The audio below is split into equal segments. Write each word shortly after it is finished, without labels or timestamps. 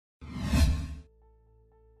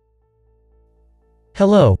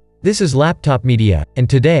Hello, this is Laptop Media, and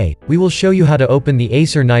today, we will show you how to open the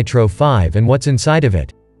Acer Nitro 5 and what's inside of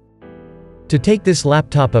it. To take this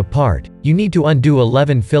laptop apart, you need to undo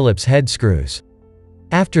 11 Phillips head screws.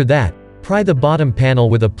 After that, pry the bottom panel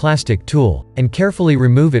with a plastic tool, and carefully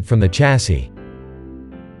remove it from the chassis.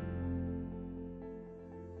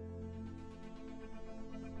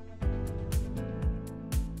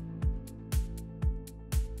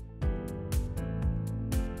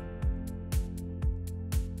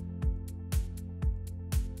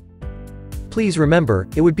 Please remember,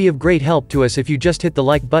 it would be of great help to us if you just hit the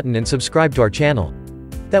like button and subscribe to our channel.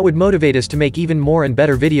 That would motivate us to make even more and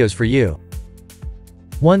better videos for you.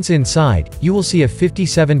 Once inside, you will see a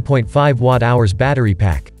 57.5 watt-hours battery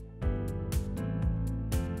pack.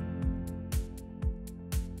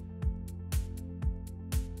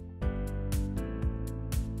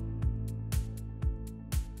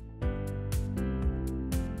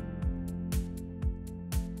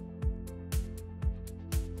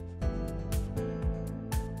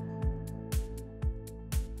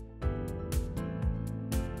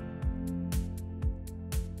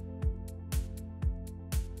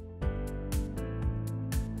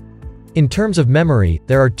 In terms of memory,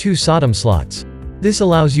 there are two SODIMM slots. This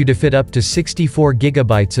allows you to fit up to 64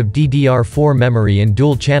 GB of DDR4 memory in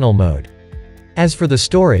dual-channel mode. As for the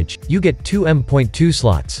storage, you get two M.2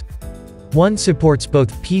 slots. One supports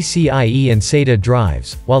both PCIe and SATA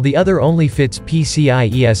drives, while the other only fits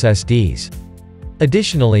PCIe SSDs.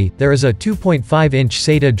 Additionally, there is a 2.5-inch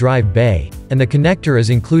SATA drive bay, and the connector is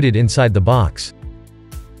included inside the box.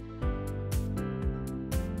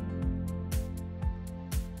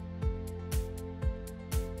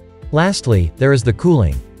 Lastly, there is the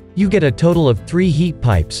cooling. You get a total of 3 heat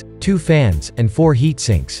pipes, 2 fans, and 4 heat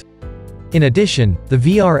sinks. In addition, the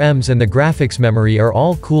VRMs and the graphics memory are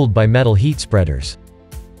all cooled by metal heat spreaders.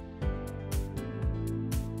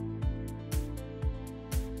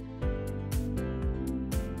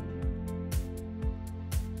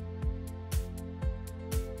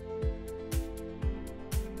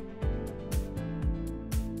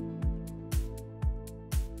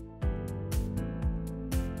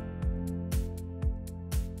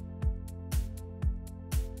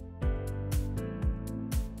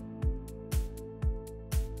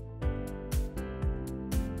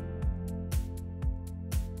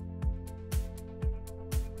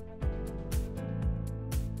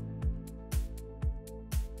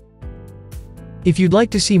 If you'd like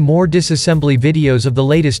to see more disassembly videos of the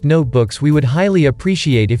latest notebooks, we would highly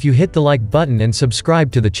appreciate if you hit the like button and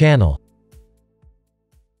subscribe to the channel.